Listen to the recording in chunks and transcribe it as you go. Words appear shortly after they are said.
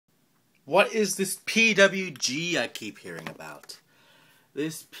What is this PWG I keep hearing about?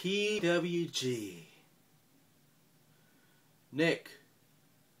 This PWG. Nick,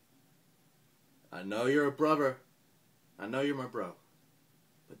 I know you're a brother. I know you're my bro.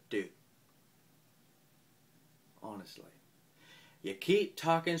 But dude, honestly, you keep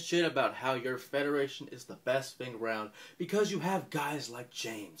talking shit about how your federation is the best thing around because you have guys like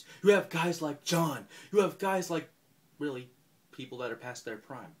James. You have guys like John. You have guys like, really, people that are past their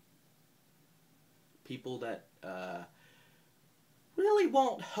prime. People that really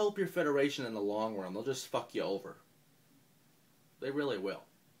won't help your federation in the long run. They'll just fuck you over. They really will.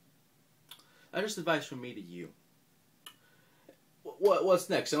 That's just advice from me to you. What's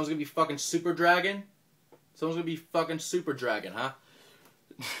next? Someone's gonna be fucking Super Dragon? Someone's gonna be fucking Super Dragon, huh?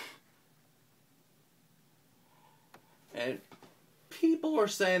 And people are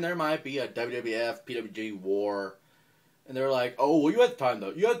saying there might be a WWF, PWG war. And they're like, oh, well, you had time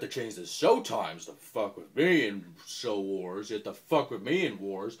though. You had to change the show times to fuck with me in show wars. You have to fuck with me in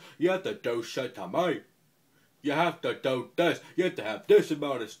wars. You have to do shit to me. You have to do this. You have to have this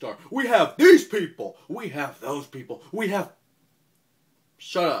amount of stars. We have these people. We have those people. We have...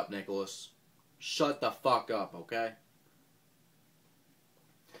 Shut up, Nicholas. Shut the fuck up, okay?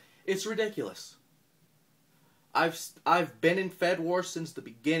 It's ridiculous. I've been in Fed Wars since the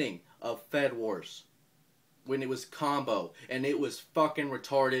beginning of Fed Wars. When it was combo, and it was fucking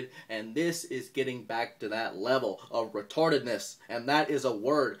retarded, and this is getting back to that level of retardedness, and that is a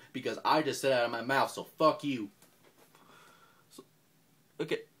word, because I just said it out of my mouth, so fuck you. So,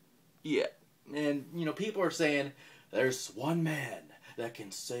 okay, yeah, and, you know, people are saying, there's one man that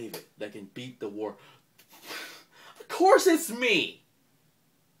can save it, that can beat the war. Of course it's me!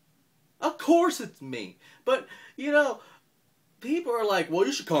 Of course it's me! But, you know... People are like, well,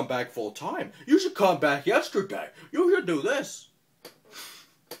 you should come back full time. You should come back yesterday. You should do this.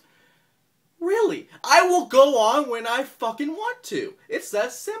 Really? I will go on when I fucking want to. It's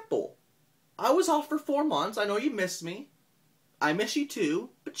that simple. I was off for 4 months. I know you miss me. I miss you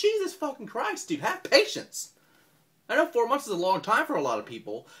too. But Jesus fucking Christ, dude, have patience. I know 4 months is a long time for a lot of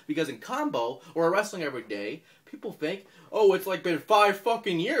people. Because in combo, or wrestling every day, people think, oh, it's like been 5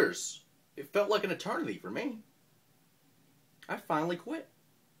 fucking years. It felt like an eternity for me. I finally quit.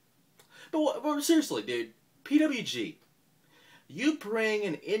 But seriously, dude, PWG, you bring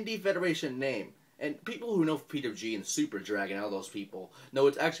an indie federation name, and people who know PWG and Super Dragon, all those people, know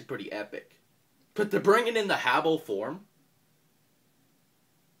it's actually pretty epic. But to bring it in the Habbo form,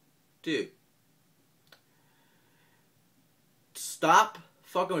 dude, stop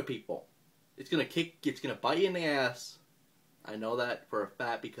fucking with people. It's gonna bite you in the ass. I know that for a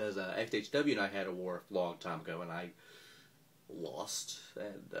fact because XHW and I had a war a long time ago, and I lost,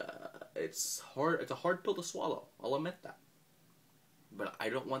 and it's a hard pill to swallow, I'll admit that, but I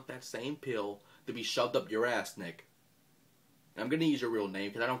don't want that same pill to be shoved up your ass, Nick. I'm gonna use your real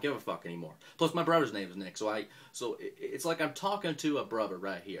name because I don't give a fuck anymore. Plus my brother's name is Nick, so it's like I'm talking to a brother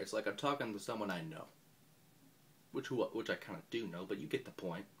right here. It's like I'm talking to someone I know, which I kind of do know, but you get the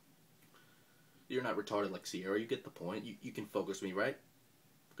point. You're not retarded like Sierra, you get the point. You can focus me, right?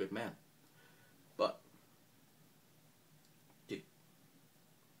 Good man. But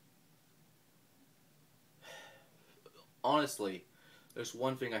honestly, there's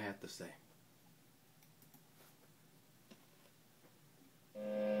one thing I have to say.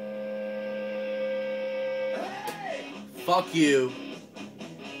 Fuck you.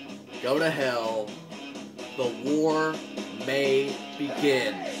 Go to hell. The war may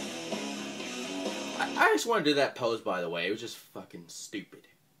begin. I just wanted to do that pose, by the way. It was just fucking stupid.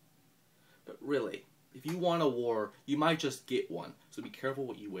 But really, if you want a war, you might just get one. So be careful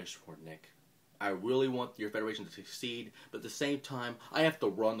what you wish for, Nick. I really want your federation to succeed, but at the same time, I have to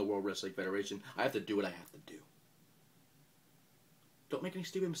run the World Wrestling Federation. I have to do what I have to do. Don't make any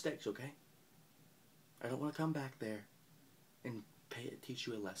stupid mistakes, okay? I don't want to come back there and teach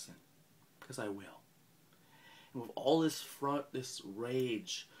you a lesson, because I will. And with all this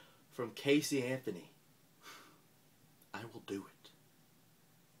rage from Casey Anthony, I will do it.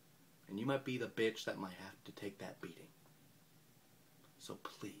 And you might be the bitch that might have to take that beating. So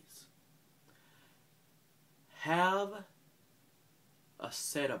please, have a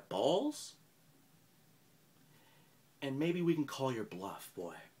set of balls, and maybe we can call your bluff,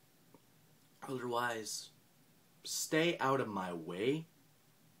 boy. Otherwise, stay out of my way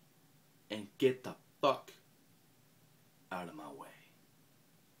and get the fuck out of my way.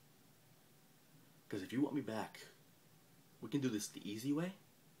 Because if you want me back, we can do this the easy way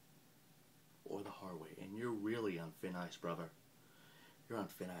or the hard way. And you're really on thin ice, brother. You're on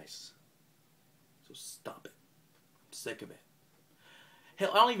thin ice. So stop it. I'm sick of it. Hell,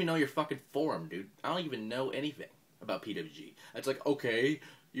 I don't even know your fucking forum, dude. I don't even know anything about PWG. It's like, okay,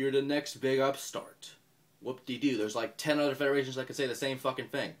 you're the next big upstart. Whoop-de-doo. There's like 10 other federations that can say the same fucking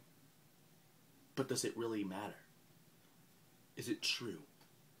thing. But does it really matter? Is it true?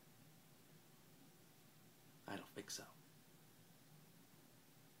 I don't think so.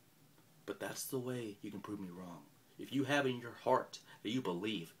 But that's the way you can prove me wrong. If you have in your heart that you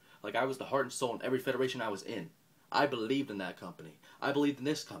believe, like I was the heart and soul in every federation I was in. I believed in that company. I believed in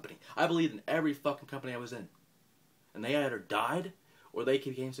this company. I believed in every fucking company I was in. And they either died or they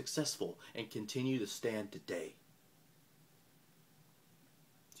became successful and continue to stand today.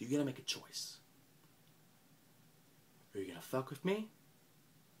 So you gotta make a choice. Are you gonna fuck with me?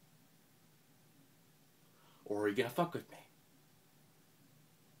 Or are you gonna fuck with me?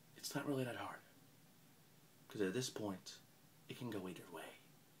 It's not really that hard. Because at this point, it can go either way.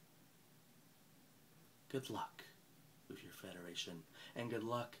 Good luck with your federation. And good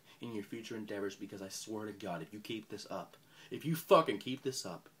luck in your future endeavors, because I swear to God, if you keep this up, if you fucking keep this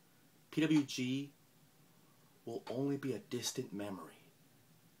up, PWG will only be a distant memory.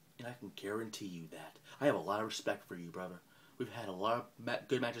 And I can guarantee you that. I have a lot of respect for you, brother. We've had a lot of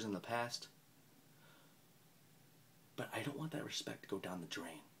good matches in the past. But I don't want that respect to go down the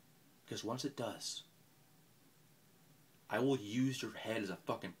drain. Because once it does, I will use your head as a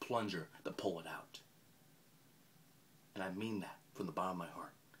fucking plunger to pull it out. And I mean that from the bottom of my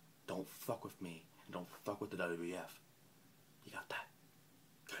heart. Don't fuck with me, and don't fuck with the WWF. You got that?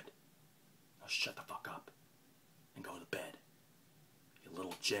 Good. Now shut the fuck up and go to bed. You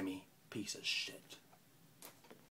little Jimmy piece of shit.